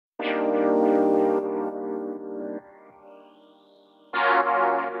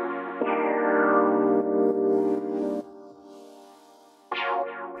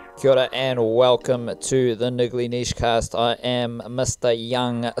Kia ora and welcome to the Niggly Niche Cast. I am Mr.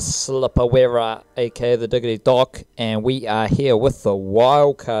 Young Slipperwearer, aka the Diggity Doc, and we are here with the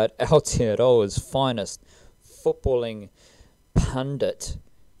wildcard Aotearoa's finest footballing pundit,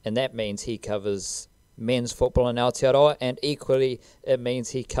 and that means he covers men's football in Aotearoa, and equally it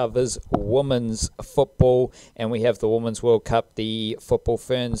means he covers women's football. And we have the Women's World Cup. The football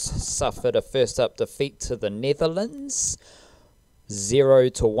Ferns suffered a first up defeat to the Netherlands,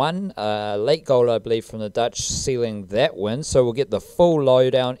 0-1, late goal I believe from the Dutch, sealing that win. So we'll get the full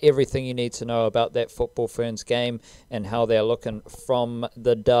lowdown, everything you need to know about that football Ferns game and how they're looking from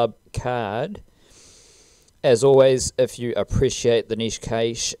the dub card. As always, if you appreciate the Niche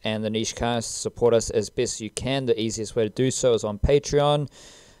Cash and the Niche Cast, support us as best you can. The easiest way to do so is on Patreon.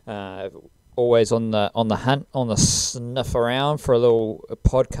 Always on the hunt, on the sniff around for a little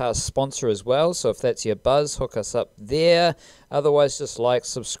podcast sponsor as well. So if that's your buzz, hook us up there. Otherwise, just like,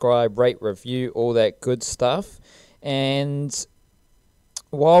 subscribe, rate, review, all that good stuff. And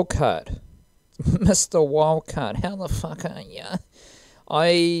Wildcard, Mr. Wildcard, how the fuck are you?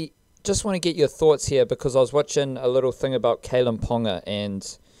 I just want to get your thoughts here because I was watching a little thing about Kalen Ponga,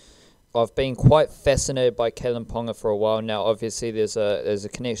 and I've been quite fascinated by Kalen Ponga for a while now. Obviously, there's a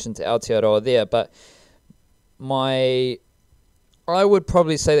connection to Aotearoa there, but I would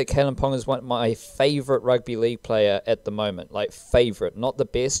probably say that Kalen Ponga is one of my favourite rugby league player at the moment. Like, favourite, not the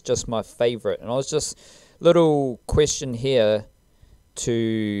best, just my favourite. And I was just, little question here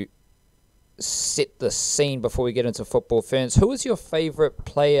to set the scene before we get into football Ferns. Who was your favourite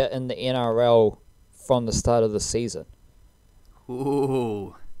player in the NRL from the start of the season?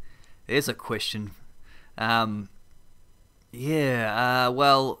 Ooh, there's a question. Well,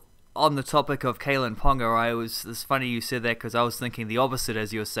 on the topic of Kalen Ponga, it's funny you said that because I was thinking the opposite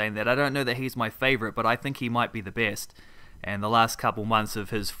as you were saying that. I don't know that he's my favourite, but I think he might be the best. And the last couple months of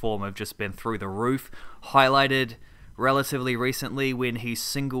his form have just been through the roof, highlighted relatively recently when he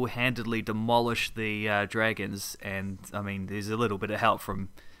single-handedly demolished the Dragons. And, I mean, there's a little bit of help from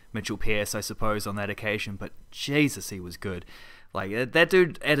Mitchell Pearce, I suppose, on that occasion, but Jesus, he was good. Like, that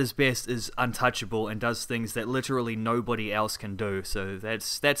dude at his best is untouchable and does things that literally nobody else can do. So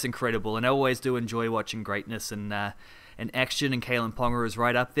that's incredible, and I always do enjoy watching greatness and action, and Kalen Ponga is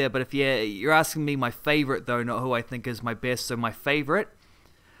right up there. But if you're asking me my favourite, though, not who I think is my best, so my favourite,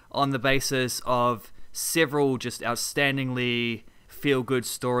 on the basis of several just outstandingly feel-good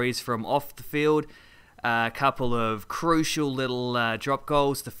stories from off the field, a couple of crucial little drop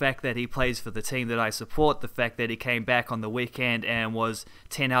goals, the fact that he plays for the team that I support, the fact that he came back on the weekend and was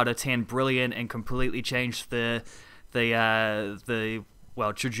 10 out of 10 brilliant and completely changed the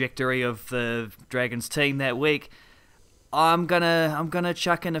trajectory of the Dragons team that week. I'm gonna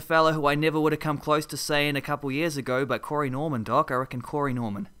chuck in a fella who I never would have come close to saying a couple years ago, but Corey Norman, Doc. I reckon Corey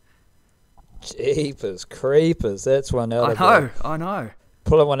Norman. Jeepers creepers, that's one out of I know.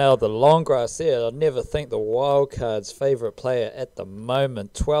 Pulling one out of the long grass there. I'd never think the Wildcard's favourite player at the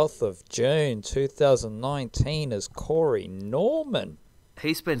moment, 12th of June 2019, is Corey Norman.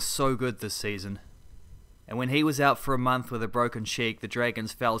 He's been so good this season. And when he was out for a month with a broken cheek, the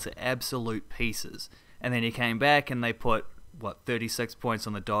Dragons fell to absolute pieces. And then he came back and they put, 36 points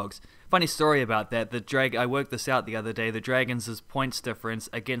on the Dogs. Funny story about that. I worked this out the other day. The Dragons' points difference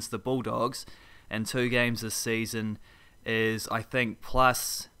against the Bulldogs in 2 games this season is, I think,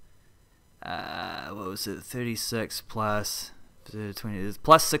 plus 36 plus 20,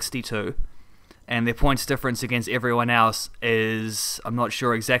 plus 62. And their points difference against everyone else is, I'm not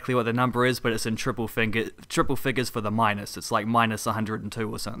sure exactly what the number is, but it's in triple figures for the minus. It's like minus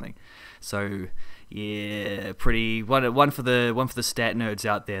 102 or something. So yeah, pretty one for the stat nerds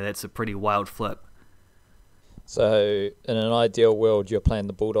out there. That's a pretty wild flip. So in an ideal world, you're playing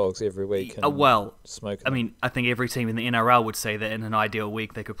the Bulldogs every week. I mean, I think every team in the NRL would say that in an ideal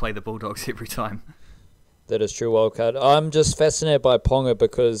week they could play the Bulldogs every time. That is true, Wildcard. I'm just fascinated by Ponga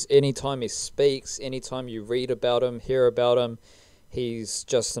because anytime he speaks, anytime you read about him, hear about him, he's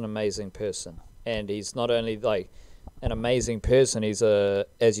just an amazing person. And he's not only like an amazing person, he's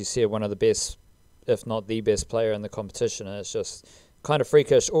as you said, one of the best, if not the best player in the competition. And it's just kind of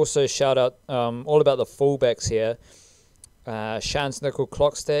freakish. Also, shout out all about the fullbacks here. Shans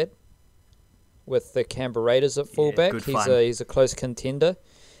Nickel-Klokstad with the Canberra Raiders at fullback. He's a close contender.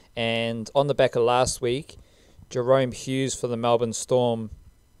 And on the back of last week, Jerome Hughes for the Melbourne Storm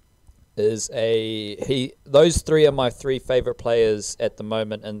is those 3 are my 3 favourite players at the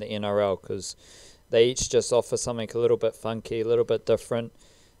moment in the NRL because they each just offer something a little bit funky, a little bit different,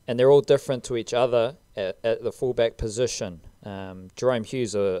 and they're all different to each other at the fullback position. Jerome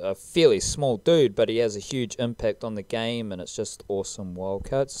Hughes, a fairly small dude, but he has a huge impact on the game, and it's just awesome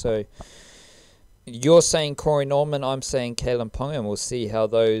wildcard. So you're saying Corey Norman, I'm saying Kalen Ponga, and we'll see how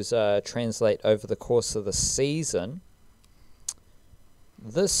those translate over the course of the season.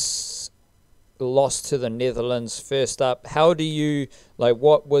 This loss to the Netherlands, first up, how do you,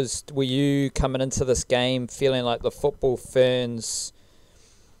 were you coming into this game feeling like the football Ferns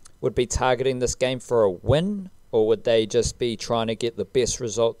would be targeting this game for a win? Or would they just be trying to get the best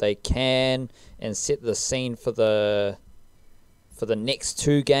result they can and set the scene for the next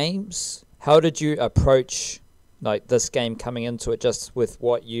two games? How did you approach this game coming into it, just with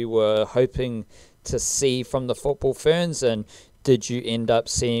what you were hoping to see from the football Ferns? And did you end up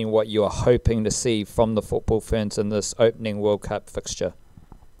seeing what you were hoping to see from the football Ferns in this opening World Cup fixture?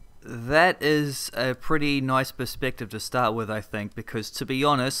 That is a pretty nice perspective to start with, I think, because to be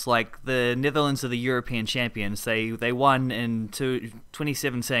honest, the Netherlands are the European champions. They won in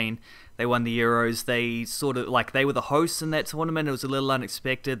 2017. They won the Euros. They sort of they were the hosts in that tournament. It was a little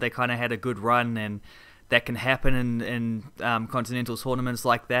unexpected. They kind of had a good run, and that can happen in continental tournaments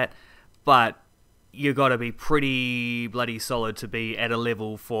like that. But you got to be pretty bloody solid to be at a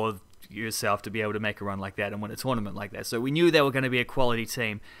level for yourself to be able to make a run like that and win a tournament like that. So we knew they were going to be a quality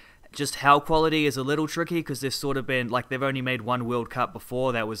team. Just how quality is a little tricky, because they've sort of been, they've only made one World Cup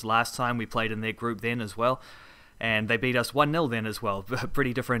before. That was last time we played in their group then as well. And they beat us 1-0 then as well.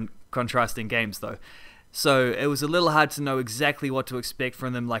 Pretty different, contrasting games though. So it was a little hard to know exactly what to expect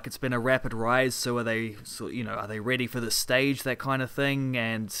from them. It's been a rapid rise, so are they ready for the stage, that kind of thing?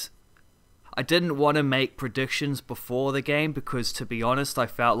 And I didn't want to make predictions before the game because, to be honest, I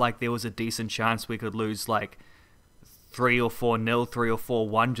felt like there was a decent chance we could lose 3 or 4-0, 3 or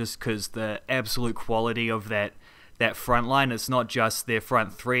 4-1, just because the absolute quality of that front line. It's not just their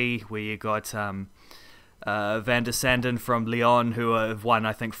front three, where you got Van der Sanden from Lyon, who have won,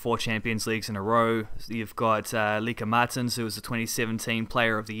 I think, 4 Champions Leagues in a row. You've got Lika Martins, who was the 2017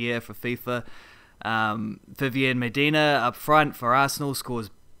 Player of the Year for FIFA. Viviane Medina up front for Arsenal, scores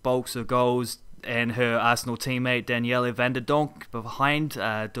bulks of goals, and her Arsenal teammate Danielle van der Donk behind,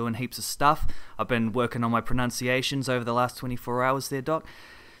 doing heaps of stuff. I've been working on my pronunciations over the last 24 hours there, Doc.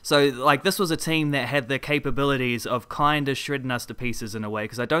 So, this was a team that had the capabilities of kind of shredding us to pieces in a way,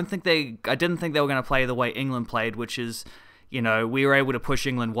 because I didn't think they were going to play the way England played, which is, we were able to push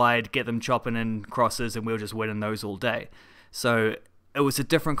England wide, get them chopping in crosses, and we were just winning those all day. So it was a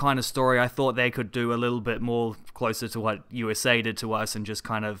different kind of story. I thought they could do a little bit more closer to what USA did to us and just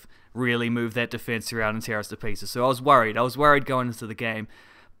kind of really move that defense around and tear us to pieces. So I was worried. Going into the game.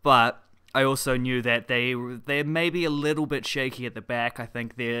 But I also knew that they're maybe a little bit shaky at the back. I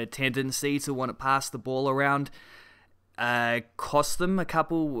think their tendency to want to pass the ball around cost them at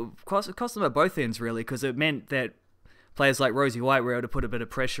both ends, really, because it meant that players like Rosie White were able to put a bit of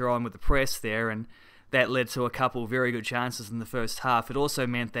pressure on with the press there, and that led to a couple very good chances in the first half. It also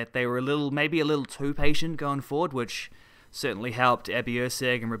meant that they were maybe a little too patient going forward, which certainly helped Abby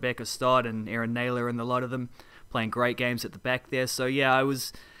Erceg and Rebecca Stott and Erin Naylor and a lot of them playing great games at the back there. So yeah, I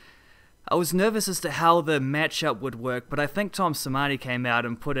was nervous as to how the matchup would work, but I think Tom Sermanni came out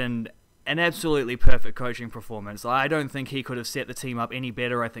and put in an absolutely perfect coaching performance. I don't think he could have set the team up any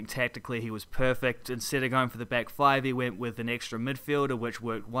better. I think tactically he was perfect. Instead of going for the back five, he went with an extra midfielder, which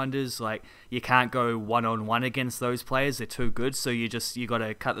worked wonders. You can't go one-on-one against those players. They're too good, so you got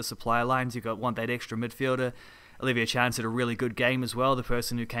to cut the supply lines. You want that extra midfielder. Olivia Chance had a really good game as well, the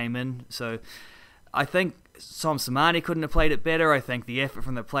person who came in. So I think Tom Sermanni couldn't have played it better. I think the effort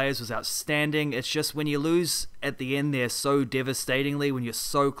from the players was outstanding. It's just when you lose at the end there so devastatingly, when you're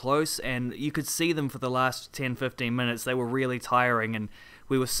so close, and you could see them for the last 10-15 minutes, they were really tiring, and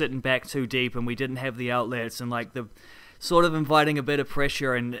we were sitting back too deep, and we didn't have the outlets, and the sort of inviting a bit of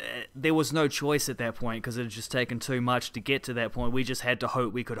pressure, and there was no choice at that point because it had just taken too much to get to that point. We just had to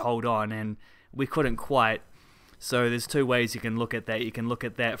hope we could hold on, and we couldn't quite. So there's two ways you can look at that. You can look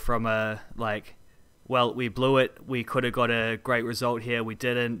at that from well, we blew it. We could have got a great result here. We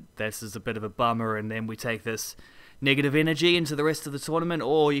didn't. This is a bit of a bummer. And then we take this negative energy into the rest of the tournament.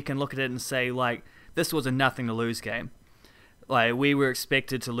 Or you can look at it and say, this was a nothing to lose game. We were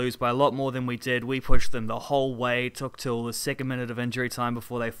expected to lose by a lot more than we did. We pushed them the whole way. It took till the second minute of injury time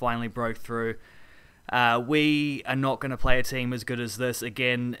before they finally broke through. We are not going to play a team as good as this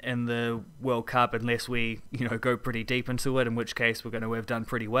again in the World Cup unless we, go pretty deep into it, in which case we're going to have done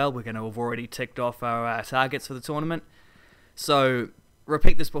pretty well. We're going to have already ticked off our targets for the tournament. So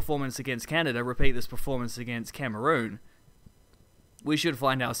repeat this performance against Canada, repeat this performance against Cameroon. We should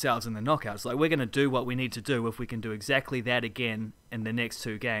find ourselves in the knockouts. We're going to do what we need to do if we can do exactly that again in the next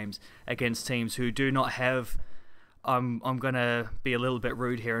two games against teams who do not have I'm gonna be a little bit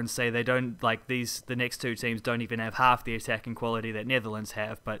rude here and say they don't like the next two teams don't even have half the attacking quality that Netherlands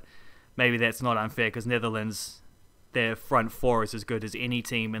have, but maybe that's not unfair because Netherlands, their front four is as good as any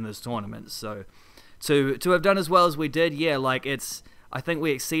team in this tournament. So to have done as well as we did, yeah, like I think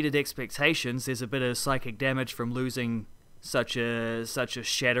we exceeded expectations. There's a bit of psychic damage from losing such a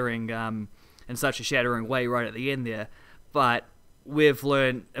shattering in such a shattering way right at the end there, but we've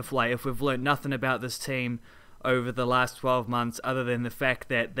learned if we've learned nothing about this team over the last 12 months other than the fact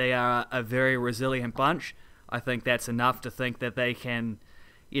that they are a very resilient bunch, I think that's enough to think that they can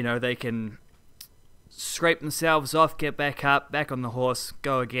scrape themselves off, get back up, back on the horse,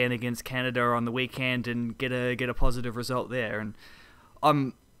 go again against Canada on the weekend and get a positive result there. And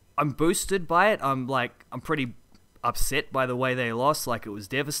I'm boosted by it. I'm pretty upset by the way they lost, like it was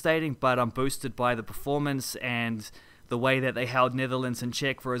devastating, but I'm boosted by the performance and the way that they held Netherlands in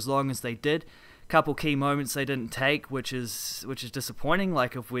check for as long as they did. Couple key moments they didn't take, which is disappointing.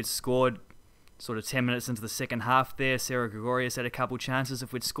 Like if we'd scored sort of 10 minutes into the second half there, Sarah Gregorius had a couple chances.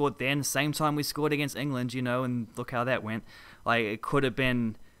 If we'd scored then, same time we scored against England, and look how that went. Like it could have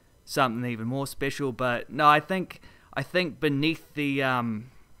been something even more special. But no, I think beneath the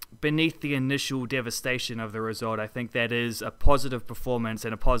initial devastation of the result, I think that is a positive performance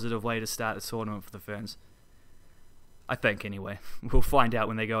and a positive way to start the tournament for the Ferns. I think anyway. We'll find out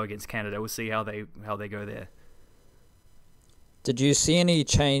when they go against Canada. We'll see how they go there. Did you see any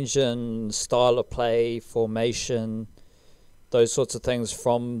change in style of play, formation, those sorts of things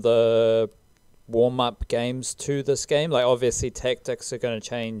from the warm-up games to this game? Like obviously tactics are going to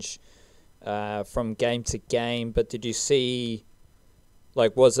change from game to game, but did you see,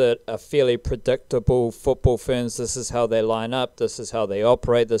 like, was it a fairly predictable football Ferns? This is how they line up. This is how they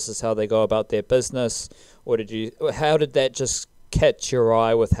operate. This is how they go about their business. Or how did that just catch your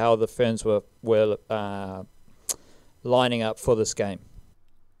eye with how the Ferns were lining up for this game?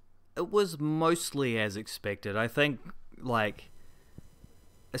 It was mostly as expected. I think,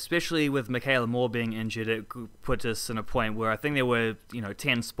 especially with Michaela Moore being injured, it put us in a point where I think there were,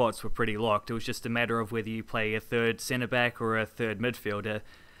 10 spots were pretty locked. It was just a matter of whether you play a third centre-back or a third midfielder.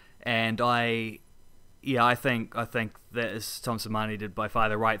 And I think that is Tom Sermanni did by far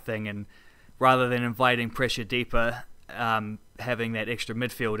the right thing, and rather than inviting pressure deeper, having that extra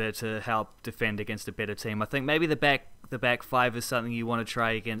midfielder to help defend against a better team. I think maybe the back five is something you want to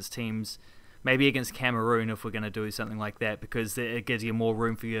try against teams, maybe against Cameroon if we're going to do something like that, because it gives you more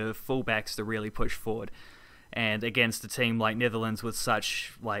room for your fullbacks to really push forward. And against a team like Netherlands with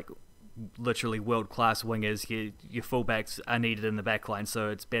such literally world-class wingers, your fullbacks are needed in the back line, so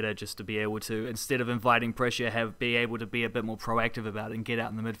it's better just to be able to, instead of inviting pressure, be able to be a bit more proactive about it and get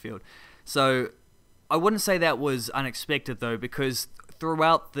out in the midfield. So I wouldn't say that was unexpected though, because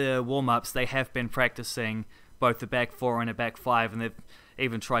throughout the warm-ups they have been practicing both the back four and a back five, and they've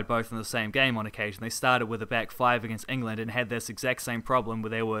even tried both in the same game on occasion. They started with a back five against England and had this exact same problem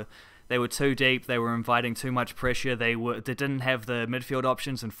where they were too deep, they were inviting too much pressure, they didn't have the midfield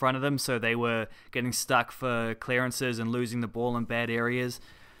options in front of them, so they were getting stuck for clearances and losing the ball in bad areas.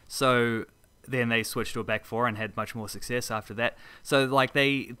 So then they switched to a back four and had much more success after that. So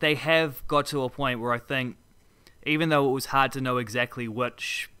they have got to a point where I think, even though it was hard to know exactly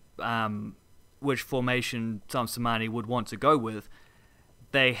which formation Tom Sermanni would want to go with,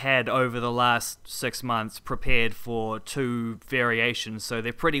 they had over the last 6 months prepared for two variations, so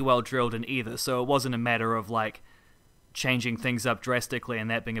they're pretty well drilled in either. So it wasn't a matter of changing things up drastically and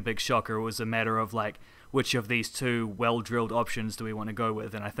that being a big shocker. It was a matter of which of these two well drilled options do we want to go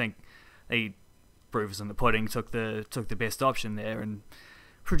with, and I think the proof is in the pudding, took the best option there and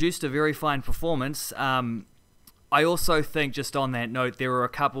produced a very fine performance. I also think, just on that note, there were a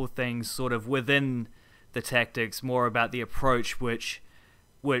couple of things sort of within the tactics, more about the approach, which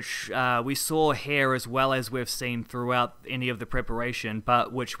we saw here as well as we've seen throughout any of the preparation,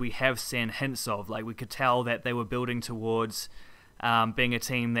 but which we have seen hints of. We could tell that they were building towards being a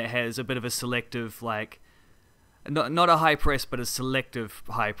team that has a bit of a selective, not a high press, but a selective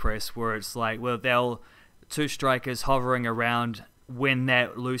high press, where it's they'll two strikers hovering around when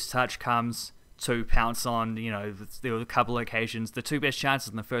that loose touch comes to pounce on. There were a couple of occasions. The two best chances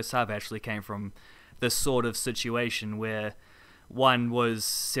in the first half actually came from this sort of situation, where one was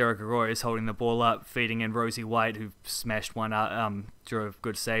Sarah Gregorius holding the ball up, feeding in Rosie White, who smashed one out, drew a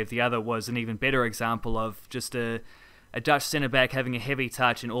good save. The other was an even better example of just a Dutch centre-back having a heavy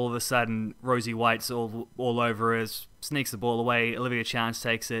touch, and all of a sudden Rosie White's all over her, sneaks the ball away, Olivia Chance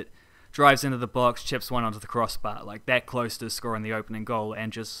takes it, drives into the box, chips one onto the crossbar, that close to scoring the opening goal,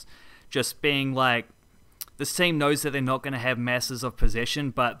 and just being the this team knows that they're not going to have masses of possession,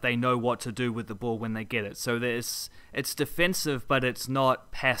 but they know what to do with the ball when they get it. So it's defensive, but it's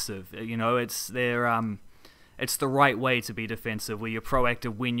not passive. It's the right way to be defensive, where you're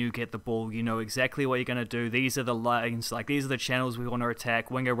proactive when you get the ball. You know exactly what you're going to do. These are the lines, like these are the channels we want to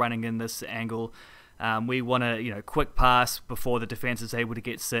attack. Winger running in this angle. We want to, quick pass before the defense is able to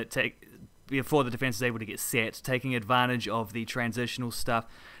get set. Taking advantage of the transitional stuff,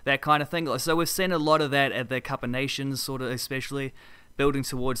 that kind of thing. So we've seen a lot of that at the Cup of Nations, sort of, especially building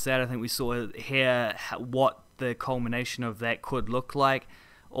towards that. I think we saw here what the culmination of that could look like.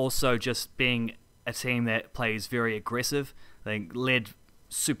 Also, just being a team that plays very aggressive. I think led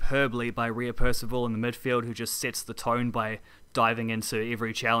superbly by Rhea Percival in the midfield, who just sets the tone by diving into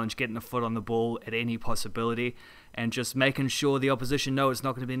every challenge, getting a foot on the ball at any possibility, and just making sure the opposition know it's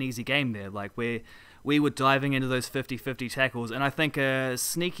not going to be an easy game there. Like we were diving into those 50-50 tackles, and I think a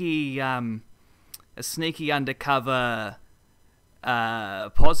sneaky undercover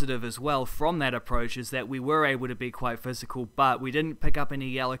positive as well from that approach is that we were able to be quite physical, but we didn't pick up any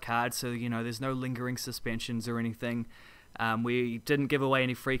yellow cards, so there's no lingering suspensions or anything. We didn't give away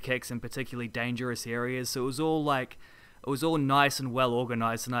any free kicks in particularly dangerous areas, so it was all nice and well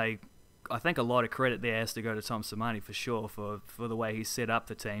organized, and I think a lot of credit there has to go to Tom Sermanni for sure for the way he set up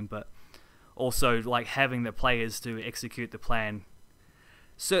the team, but also like having the players to execute the plan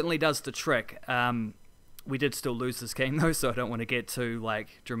certainly does the trick. We did still lose this game though, so I don't want to get too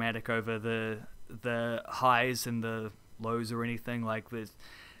dramatic over the highs and the lows or anything.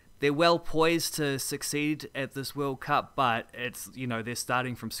 They're well poised to succeed at this World Cup, but it's they're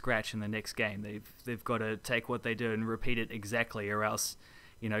starting from scratch in the next game. They've got to take what they do and repeat it exactly, or else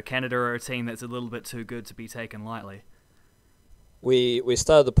Canada are a team that's a little bit too good to be taken lightly. We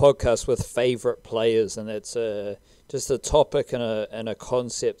started the podcast with favourite players, and it's just a topic and a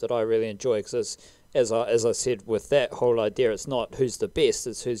concept that I really enjoy, because as I said, with that whole idea, it's not who's the best,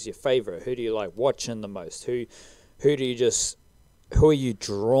 it's who's your favourite. Who do you like watching the most? Who are you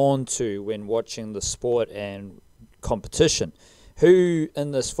drawn to when watching the sport and competition? Who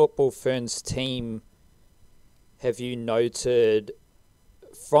in this Football Ferns team have you noted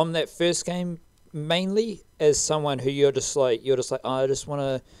from that first game mainly as someone who you're just like, oh, I just want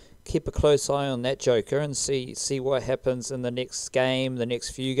to keep a close eye on that joker and see what happens in the next game, the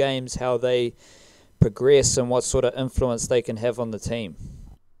next few games, how they progress and what sort of influence they can have on the team?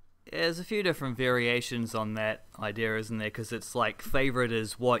 There's a few different variations on that idea, isn't there? Because it's like favorite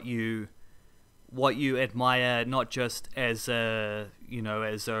is what you admire, not just as a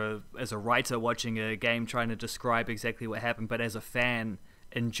writer watching a game trying to describe exactly what happened, but as a fan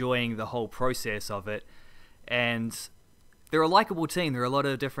enjoying the whole process of it. And they're a likable team. There are a lot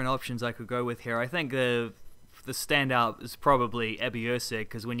of different options I could go with here. I think the standout is probably Erceg,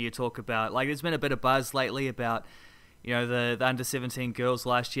 because when you talk about, there's been a bit of buzz lately about the under-17 girls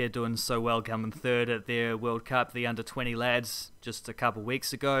last year doing so well, coming third at their World Cup. The under-20 lads just a couple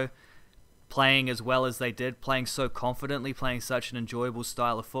weeks ago playing as well as they did, playing so confidently, playing such an enjoyable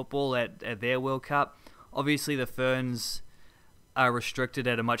style of football at their World Cup. Obviously the Ferns are restricted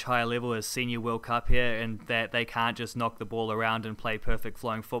at a much higher level as senior World Cup here, and that they can't just knock the ball around and play perfect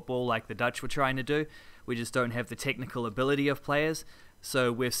flowing football like the Dutch were trying to do. We just don't have the technical ability of players.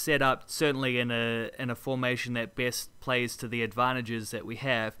 So we've set up certainly in a formation that best plays to the advantages that we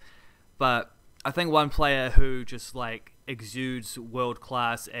have. But I think one player who just exudes world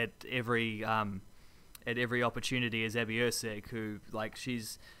class at every opportunity is Erceg, who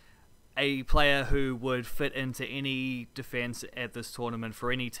she's a player who would fit into any defense at this tournament for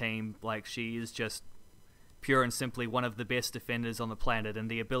any team. She is just pure and simply one of the best defenders on the planet, and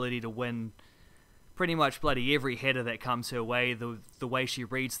the ability to win pretty much bloody every header that comes her way, the way she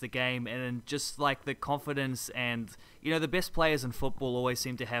reads the game, and just the confidence. And the best players in football always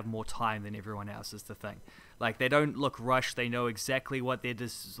seem to have more time than everyone else, is the thing. They don't look rushed. They know exactly what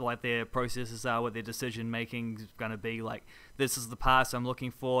their processes are, what their decision making is going to be. This is the pass I'm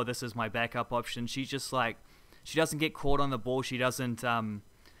looking for, this is my backup option. She's just she doesn't get caught on the ball. She doesn't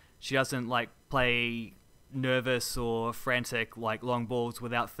play nervous or frantic long balls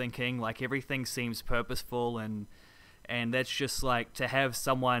without thinking. Everything seems purposeful, and that's just to have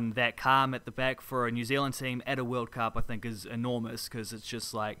someone that calm at the back for a New Zealand team at a World Cup, I think is enormous, because it's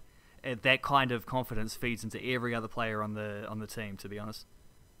just that kind of confidence feeds into every other player on the team, to be honest.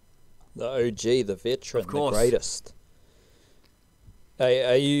 The OG, the veteran, of course, the greatest.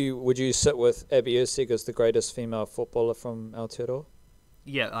 Would you sit with Erceg as the greatest female footballer from Aotearoa?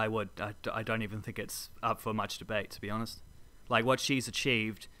 Yeah, I would. I don't even think it's up for much debate, to be honest. What she's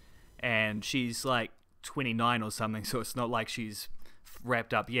achieved, and she's 29 or something, so it's not like she's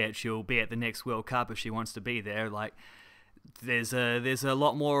wrapped up yet. She'll be at the next World Cup if she wants to be there. Like, there's a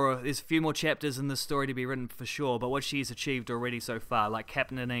lot more, there's a few more chapters in this story to be written for sure, but what she's achieved already so far, like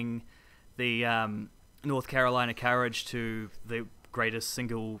captaining the North Carolina Courage to the greatest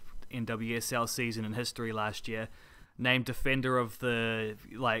single NWSL season in history last year, named defender of the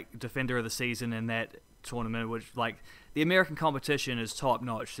season in that tournament, which, like, the American competition is top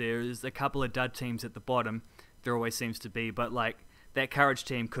notch. There's a couple of dud teams at the bottom, there always seems to be, but like that Courage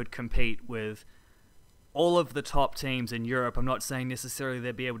team could compete with all of the top teams in Europe. I'm not saying necessarily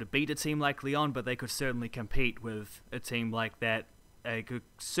they'd be able to beat a team like Lyon, but they could certainly compete with a team like that. They could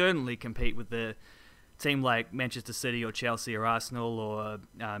certainly compete with the team like Manchester City or Chelsea or Arsenal or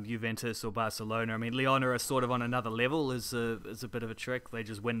Juventus or Barcelona. I mean, Lyon are sort of on another level is a bit of a trick. They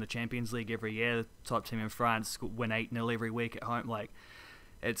just win the Champions League every year. The top team in France win 8-0 every week at home. Like,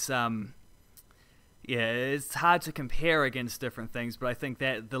 it's it's hard to compare against different things, but I think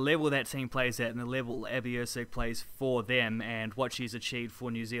that the level that team plays at and the level Abby Erceg plays for them and what she's achieved for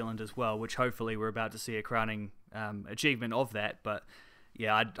New Zealand as well, which hopefully we're about to see a crowning achievement of that, but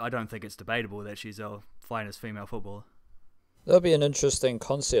yeah, I don't think it's debatable that she's our finest female footballer. That'll be an interesting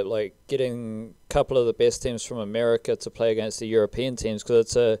concept, like getting a couple of the best teams from America to play against the European teams, because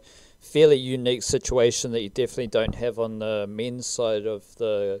it's a fairly unique situation that you definitely don't have on the men's side of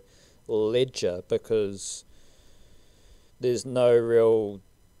the ledger, because there's no real,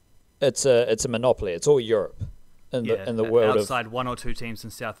 it's a monopoly. It's all Europe in the world outside one or two teams in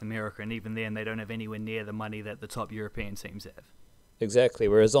South America, and even then they don't have anywhere near the money that the top European teams have. Exactly.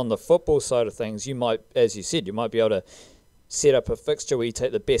 Whereas on the football side of things, you might, as you said, you might be able to set up a fixture where you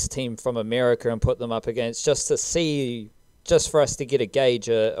take the best team from America and put them up against, just for us to get a gauge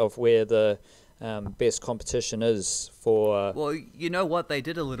of where the best competition is for. Well, you know what? They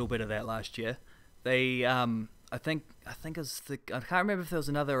did a little bit of that last year. They, I think it's I can't remember if there was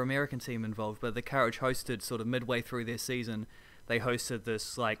another American team involved, but the Courage hosted sort of midway through their season. They hosted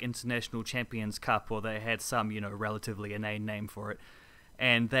this like International Champions Cup, or they had some, relatively inane name for it,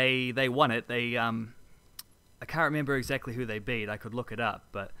 and they won it. They I can't remember exactly who they beat. I could look it up,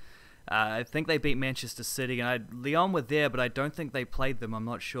 but I think they beat Manchester City, and Lyon were there, but I don't think they played them. I'm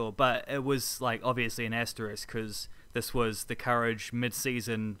not sure, but it was like obviously an asterisk because this was the Courage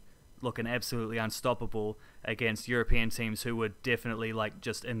mid-season looking absolutely unstoppable against European teams who were definitely like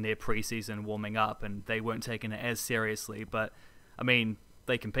just in their pre-season warming up, and they weren't taking it as seriously. But I mean,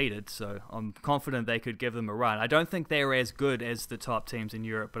 they competed, so I'm confident they could give them a run. I don't think they're as good as the top teams in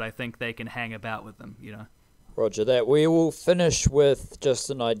Europe, but I think they can hang about with them, Roger that. We will finish with just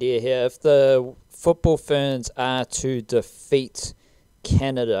an idea here. If the football Ferns are to defeat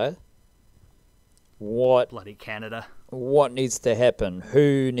Canada, bloody Canada. What needs to happen?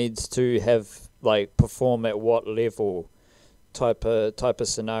 Who needs to perform at what level? Type of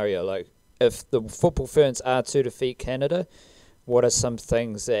scenario. Like, if the football Ferns are to defeat Canada, what are some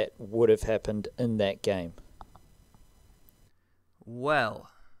things that would have happened in that game? Well,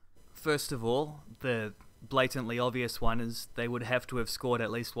 first of all, the blatantly obvious one is they would have to have scored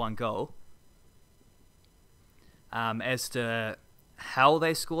at least one goal. As to how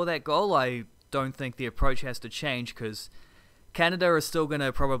they score that goal, I don't think the approach has to change, because Canada are still going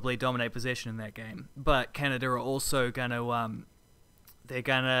to probably dominate possession in that game, but Canada are also going to they're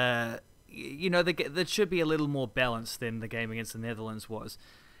going to there should be a little more balance than the game against the Netherlands was.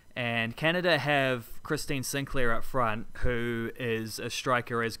 And Canada have Christine Sinclair up front, who is a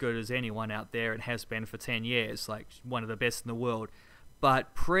striker as good as anyone out there and has been for 10 years, like one of the best in the world,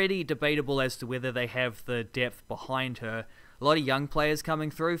 but pretty debatable as to whether they have the depth behind her. A lot of young players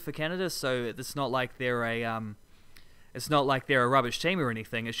coming through for Canada, so it's not like they're a rubbish team or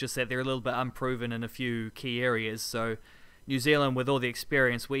anything. It's just that they're a little bit unproven in a few key areas. So New Zealand, with all the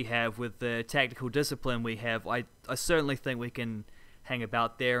experience we have, with the tactical discipline we have, I certainly think we can hang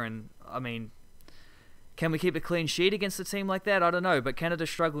about there. And I mean, can we keep a clean sheet against a team like that? I don't know, but Canada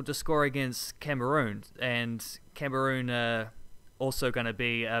struggled to score against Cameroon, and Cameroon also going to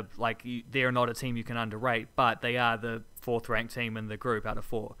be they're not a team you can underrate, but they are the fourth ranked team in the group out of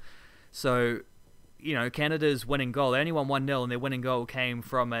four. So Canada's winning goal, they only won 1-0, and their winning goal came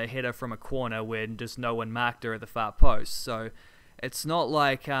from a header from a corner when just no one marked her at the far post. So it's not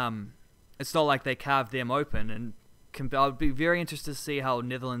like they carved them open. And I'd be very interested to see how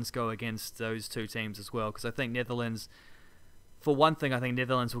Netherlands go against those two teams as well, because I think Netherlands, for one thing, will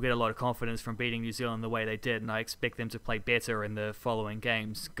get a lot of confidence from beating New Zealand the way they did, and I expect them to play better in the following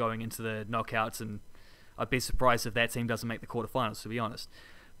games going into the knockouts, and I'd be surprised if that team doesn't make the quarterfinals, to be honest.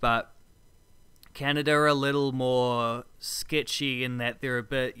 But Canada are a little more sketchy in that they're a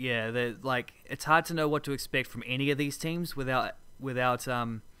bit, it's hard to know what to expect from any of these teams without without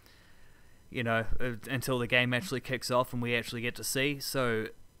until the game actually kicks off and we actually get to see. So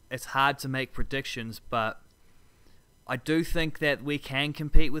it's hard to make predictions, but I do think that we can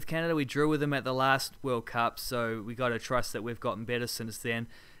compete with Canada. We drew with them at the last World Cup, so we got to trust that we've gotten better since then,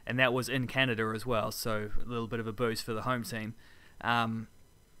 and that was in Canada as well, so a little bit of a boost for the home team. I'm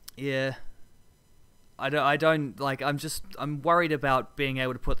worried about being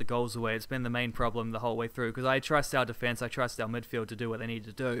able to put the goals away. It's been the main problem the whole way through, because I trust our defense, I trust our midfield to do what they need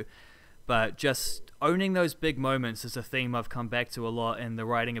to do, but just owning those big moments is a theme I've come back to a lot in the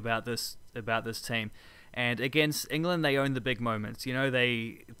writing about this team. And against England, they owned the big moments.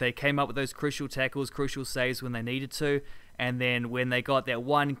 They came up with those crucial tackles, crucial saves when they needed to, and then when they got that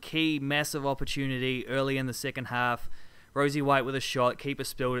one key massive opportunity early in the second half, Rosie White with a shot, keeper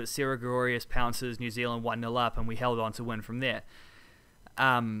spilled it, Sarah Gregorius pounces, New Zealand 1-0 up, and we held on to win from there.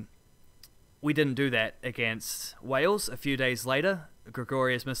 We didn't do that against Wales. A few days later,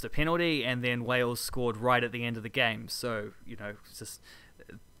 Gregorius missed a penalty, and then Wales scored right at the end of the game. So, it's just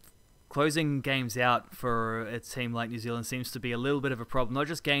closing games out for a team like New Zealand seems to be a little bit of a problem. Not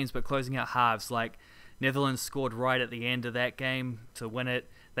just games, but closing out halves. Like, Netherlands scored right at the end of that game to win it.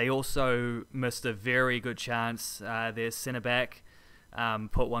 They also missed a very good chance. Their centre-back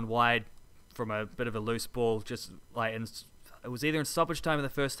put one wide from a bit of a loose ball, just like it was either in stoppage time in the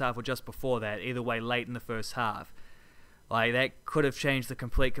first half or just before that, either way late in the first half. Like, that could have changed the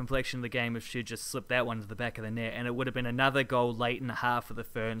complete complexion of the game if she just slipped that one to the back of the net, and it would have been another goal late in the half for the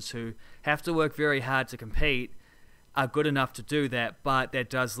Ferns, who have to work very hard to compete, are good enough to do that, but that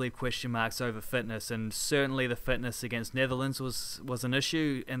does leave question marks over fitness, and certainly the fitness against Netherlands was an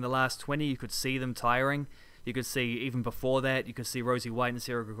issue in the last 20. You could see them tiring. You could see, even before that, you could see Rosie White and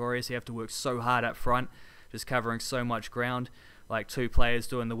Sarah Gregorius, you have to work so hard up front, just covering so much ground, like two players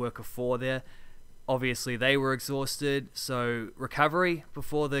doing the work of four there. Obviously, they were exhausted, so recovery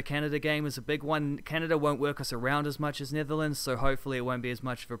before the Canada game is a big one. Canada won't work us around as much as Netherlands, so hopefully it won't be as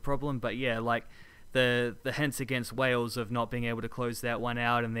much of a problem. But yeah, like the hints against Wales of not being able to close that one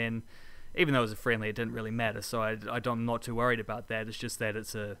out, and then even though it was a friendly, it didn't really matter. So I'm not too worried about that. It's just that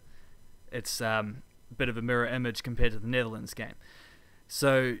it's a bit of a mirror image compared to the Netherlands game.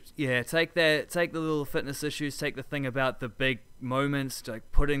 So yeah, take the little fitness issues, take the thing about the big moments,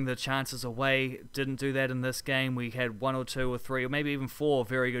 like putting the chances away. Didn't do that in this game. We had one or two or three or maybe even four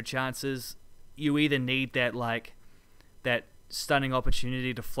very good chances. You either need that stunning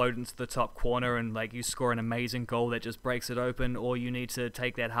opportunity to float into the top corner and like you score an amazing goal that just breaks it open, or you need to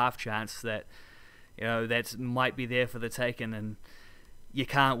take that half chance that that might be there for the taking, and you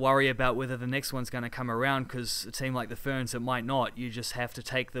can't worry about whether the next one's going to come around, because a team like the Ferns, it might not. You just have to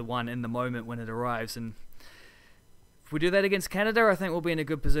take the one in the moment when it arrives. And if we do that against Canada, I think we'll be in a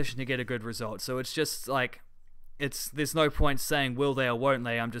good position to get a good result. So it's just like, there's no point saying will they or won't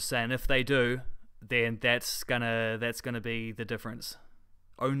they. I'm just saying if they do, then that's gonna be the difference.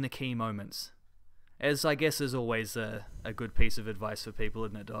 Own the key moments. As I guess is always a good piece of advice for people,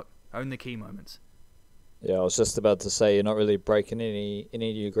 isn't it, Doc? Own the key moments. Yeah, I was just about to say you're not really breaking any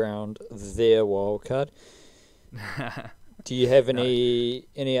new ground there, Wildcard. Do you have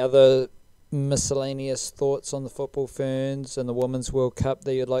any other miscellaneous thoughts on the football Ferns and the Women's World Cup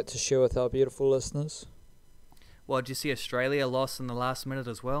that you'd like to share with our beautiful listeners? Well, did you see Australia lost in the last minute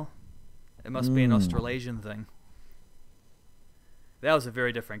as well? It must be an Australasian thing. That was a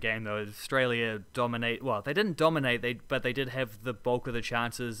very different game, though. Australia dominate. Well, they didn't dominate, but they did have the bulk of the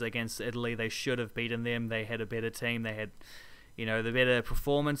chances against Italy. They should have beaten them. They had a better team. They had, the better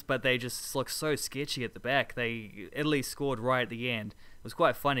performance, but they just looked so sketchy at the back. Italy scored right at the end. It was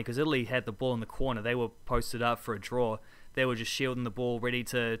quite funny because Italy had the ball in the corner. They were posted up for a draw. They were just shielding the ball, ready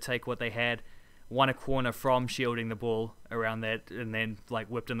to take what they had. Won a corner from shielding the ball around that, and then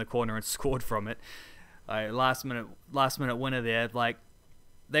whipped in the corner and scored from it. Last minute winner there.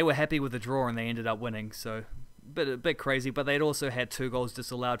 They were happy with the draw and they ended up winning. So a bit crazy, but they'd also had 2 goals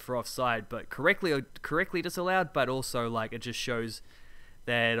disallowed for offside, but correctly disallowed. But also it just shows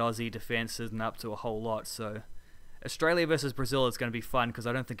that Aussie defense isn't up to a whole lot. So Australia versus Brazil is going to be fun because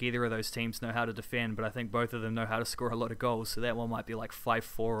I don't think either of those teams know how to defend, but I think both of them know how to score a lot of goals. So that one might be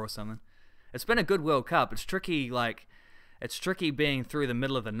 5-4 or something. It's been a good World Cup. It's tricky. It's tricky being through the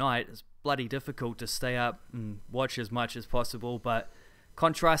middle of the night. It's bloody difficult to stay up and watch as much as possible, but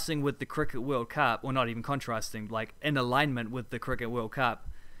contrasting with the Cricket World Cup, or not even contrasting, in alignment with the Cricket World Cup,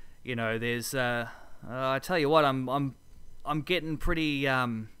 there's I tell you what, I'm getting pretty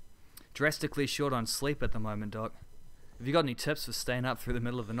drastically short on sleep at the moment, Doc. Have you got any tips for staying up through the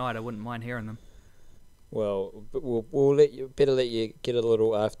middle of the night? I wouldn't mind hearing them. Well, we'll let you get a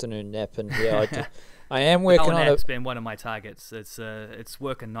little afternoon nap in here. I am working power on nap's been one of my targets. It's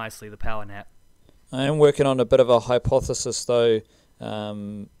working nicely, the power nap. I am working on a bit of a hypothesis though,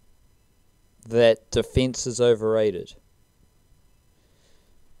 that defense is overrated,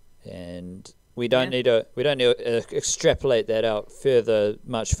 and we don't need to extrapolate that out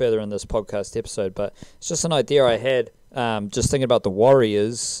much further in this podcast episode. But it's just an idea I had, just thinking about the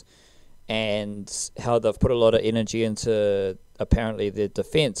Warriors and how they've put a lot of energy into apparently their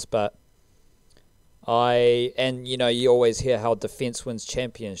defense, but you always hear how defense wins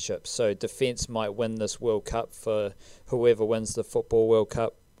championships. So defense might win this World Cup for whoever wins the Football World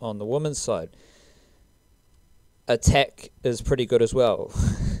Cup on the women's side. Attack is pretty good as well.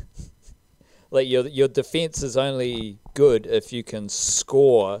 Like your defense is only good if you can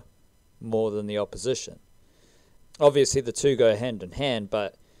score more than the opposition. Obviously the two go hand in hand,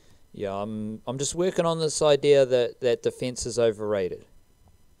 but yeah, I'm just working on this idea that defense is overrated.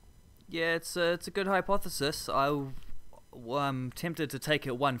 Yeah, it's a good hypothesis. I'm tempted to take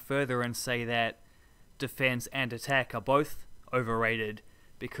it one further and say that defense and attack are both overrated,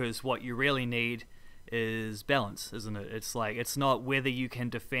 because what you really need is balance, isn't it? It's like, it's not whether you can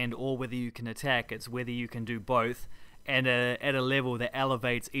defend or whether you can attack, it's whether you can do both and at a level that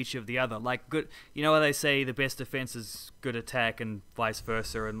elevates each of the other. Like, good, you know how they say the best defense is good attack and vice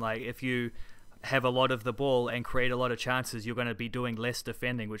versa, and like if you have a lot of the ball and create a lot of chances, you're going to be doing less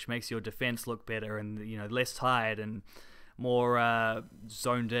defending, which makes your defense look better and, you know, less tired and more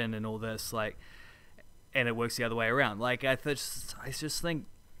zoned in and all this, like, and it works the other way around. Like, I just think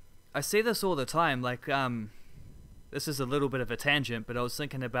I see this all the time. Like, this is a little bit of a tangent, but I was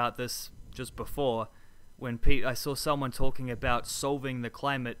thinking about this just before when I saw someone talking about solving the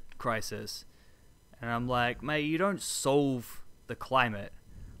climate crisis, and I'm like, mate, you don't solve the climate.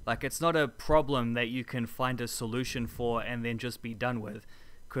 Like, it's not a problem that you can find a solution for and then just be done with,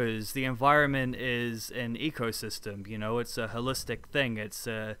 because the environment is an ecosystem. You know, it's a holistic thing. It's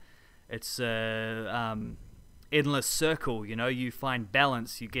a endless circle. You know, you find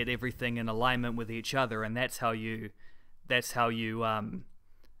balance, you get everything in alignment with each other, and that's how you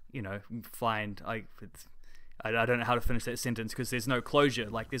you know, find. I don't know how to finish that sentence because there's no closure.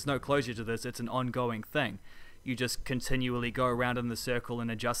 Like, there's no closure to this. It's an ongoing thing. You just continually go around in the circle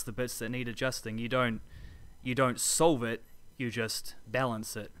and adjust the bits that need adjusting. You don't solve it. You just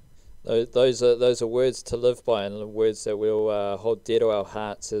balance it. Those are words to live by, and words that we'll hold dear to our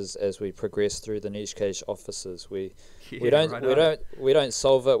hearts as we progress through the Niche Cage offices. We don't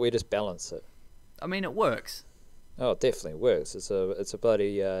solve it. We just balance it. I mean, it works. Oh, it definitely works. It's a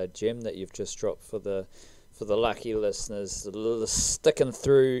bloody gem that you've just dropped for the lucky listeners sticking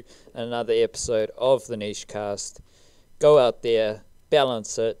through another episode of the Niche Cast. Go out there,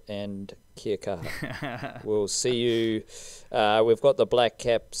 balance it, and kia kaha. We'll see you. We've got the Black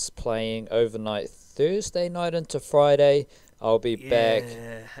Caps playing overnight Thursday night into Friday. I'll be back.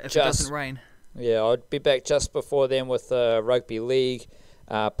 If it doesn't rain. Yeah, I'll be back just before then with the Rugby League.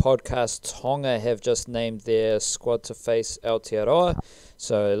 Podcast Tonga have just named their squad to face Aotearoa,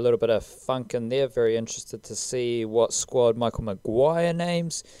 so a little bit of funk in there. Very interested to see what squad Michael Maguire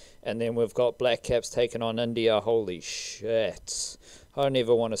names. And then we've got Black Caps taking on India. Holy shit, I don't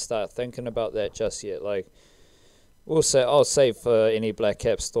even want to start thinking about that just yet. Like, I'll save for any Black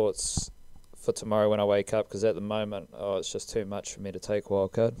Caps thoughts for tomorrow when I wake up, because at the moment, it's just too much for me to take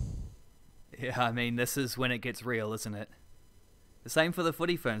wildcard. Yeah, I mean, this is when it gets real, isn't it? The same for the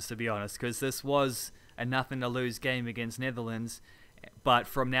footy Ferns, to be honest, because this was a nothing-to-lose game against Netherlands. But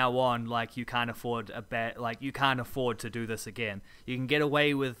from now on, like, you can't afford to do this again. You can get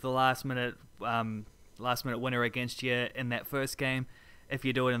away with the last minute winner against you in that first game. If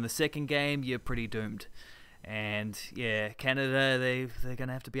you do it in the second game, you're pretty doomed. And yeah, Canada, they're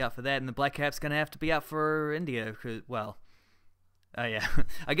gonna have to be up for that, and the Black Caps gonna have to be up for India. Yeah,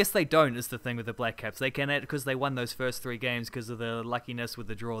 I guess they don't, is the thing with the Black Caps. They can, because they won those first 3 games because of the luckiness with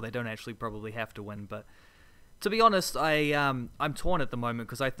the draw. They don't actually probably have to win. But to be honest, I'm torn at the moment,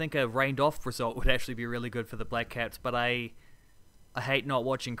 because I think a rained-off result would actually be really good for the Black Caps. But I hate not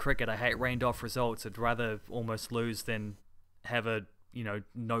watching cricket. I hate rained-off results. I'd rather almost lose than have a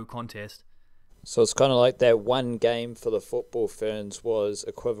no contest. So it's kind of like that one game for the football Ferns was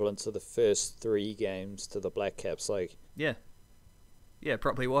equivalent to the first 3 games to the Black Caps. Like, yeah. Yeah, it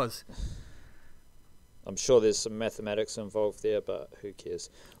probably was. I'm sure there's some mathematics involved there, but who cares?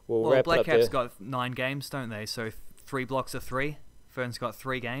 We'll wrap Black it up Caps there. got 9 games, don't they? So 3 blocks of 3. Ferns got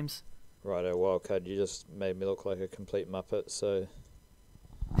 3 games. Righto, wildcard. You just made me look like a complete muppet. So,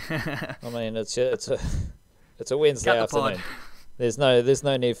 I mean, it's a Wednesday afternoon. There's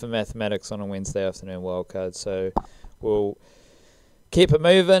no need for mathematics on a Wednesday afternoon wildcard. So we'll keep it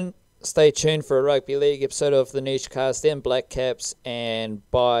moving. stay tuned for a rugby league episode of the Niche Cast and Black Caps, and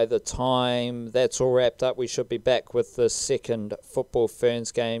by the time that's all wrapped up, we should be back with the second football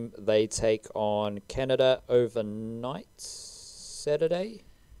Ferns game. They take on Canada overnight, Saturday,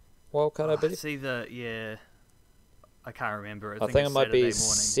 wildcard, I believe. I can't remember. I think it might be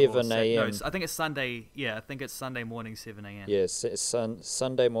 7 a.m. No, I think it's Sunday. Yeah, I think it's Sunday morning, 7 a.m. Yes, it's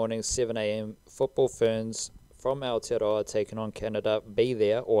Sunday morning, 7 a.m. Football Ferns from Aotearoa taking on Canada. Be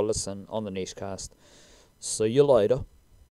there or listen on the Niche Cast. See you later.